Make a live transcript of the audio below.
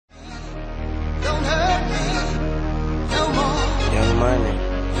money.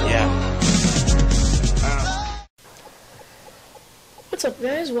 Yeah. What's up,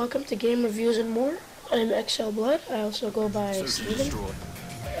 guys? Welcome to Game Reviews and More. I'm Exhale Bl00d. I also go by Steven.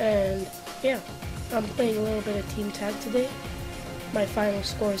 And yeah, I'm playing a little bit of team tag today. My final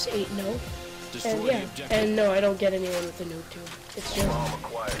score is 8-0. And yeah, and no, I don't get anyone with the Mw2. It's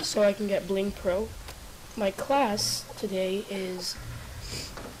just so I can get Bling Pro. My class today is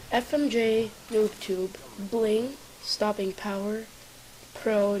FMJ, Mw2, Bling, Stopping Power,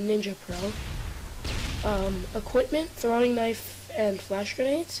 Pro, Ninja Pro, equipment, throwing knife and flash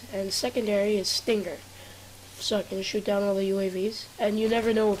grenades, and secondary is Stinger, so I can shoot down all the UAVs, and you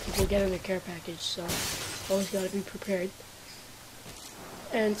never know what people get in their care package, so always gotta be prepared.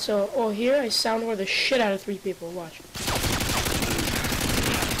 And so, here I soundboard the shit out of 3 people, watch.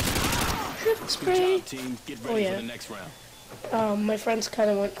 Triple spray! Oh yeah. My friends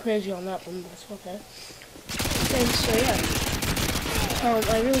kind of went crazy on that one, but it's okay. And so yeah,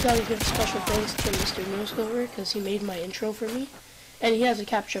 I really gotta give special thanks to Mr. Mw2 because he made my intro for me, and he has a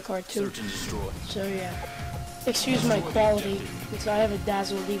capture card too. So yeah, excuse my quality, because I have a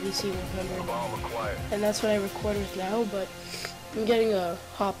Dazzle DVC 100, and that's what I record with now. But I'm getting a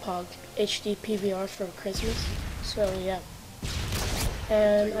Hop Hog HD PVR for Christmas, so yeah.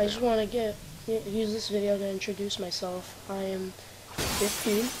 And I just want to use this video to introduce myself. I am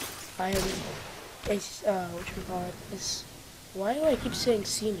 15. I am why do I keep saying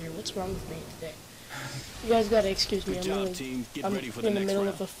senior? What's wrong with me today? You guys gotta excuse me. I'm in the middle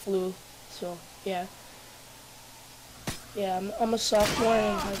of a flu, so yeah. Yeah, I'm a sophomore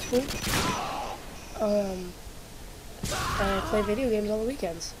in high school. And I play video games on the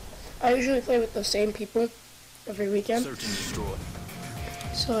weekends. I usually play with the same people every weekend.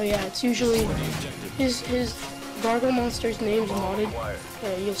 So yeah, it's usually his Gargoyle Monster's name's modded.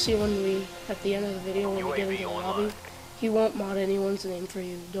 You'll see at the end of the video when we get into the lobby. He won't mod anyone's name for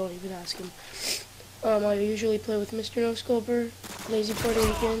you. Don't even ask him. I usually play with Mr. No-Scoper, Lazy Puerto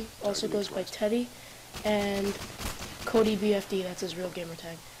Rican, also goes by Teddy, and Cody BFD. That's his real gamer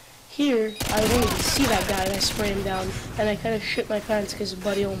tag. Here, I didn't even see that guy, and I sprayed him down, and I kind of shit my pants because his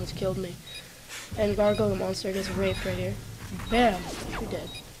buddy almost killed me. And Gargoyle Monster gets raped right here. Bam! You're dead.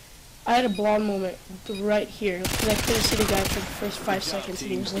 I had a blonde moment right here, because I couldn't see the guy for the first 5 seconds, and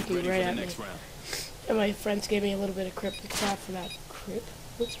he was looking right at me. And my friends gave me a little bit of crip and crap for that. Crip?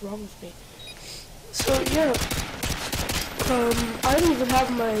 What's wrong with me? So yeah, I don't even have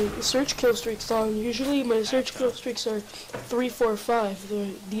my search kill streaks on. Usually my search kill streaks are 3, 4, 5,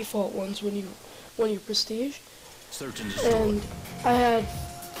 the default ones when you prestige. And I had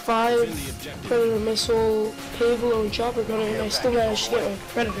 5 Predator Missile, Pavlo, and Chopper Gunner, and I still managed to get my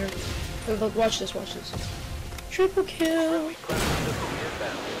Predator. And look, watch this. Triple kill!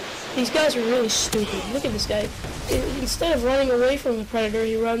 These guys are really stupid. Look at this guy. Instead of running away from the Predator,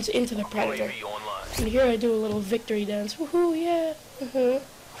 he runs into the Predator. And here I do a little victory dance. Woohoo, yeah!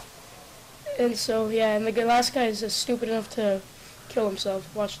 And so, yeah, and the last guy is stupid enough to kill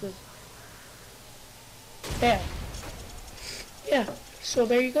himself. Watch this. Bam. Yeah, so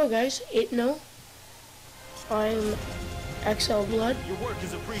there you go, guys. 8-0. I'm Exhale Bl00d. Your work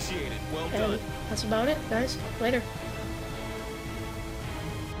is appreciated. Well done. And that's about it, guys. Later.